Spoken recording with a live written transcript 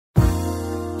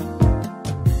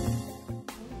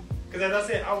Because as I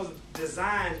said, I was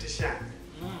designed to shine.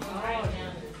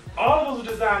 All of us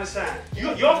were designed to shine.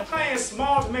 Your playing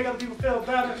small to make other people feel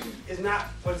better is not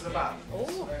what it's about. I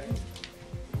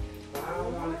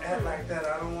don't want to act like that.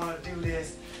 I don't want to do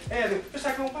this. And it's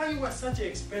like, why you wear such an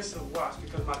expensive watch?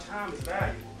 Because my time is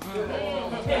valuable.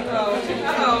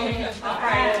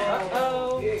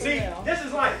 See, this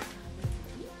is life.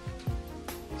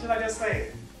 Just like that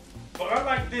saying. But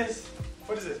unlike this,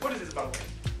 what is this? What is this about?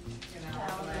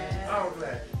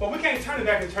 Hourglass. But we can't turn it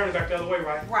back and turn it back the other way,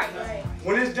 right? Right.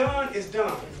 When it's done, it's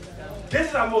done. This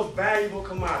is our most valuable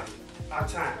commodity, our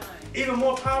time. Even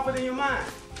more powerful than your mind.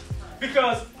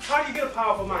 Because how do you get a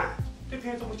powerful mind?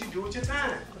 Depends on what you do with your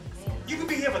time. You can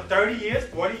be here for 30 years,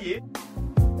 40 years.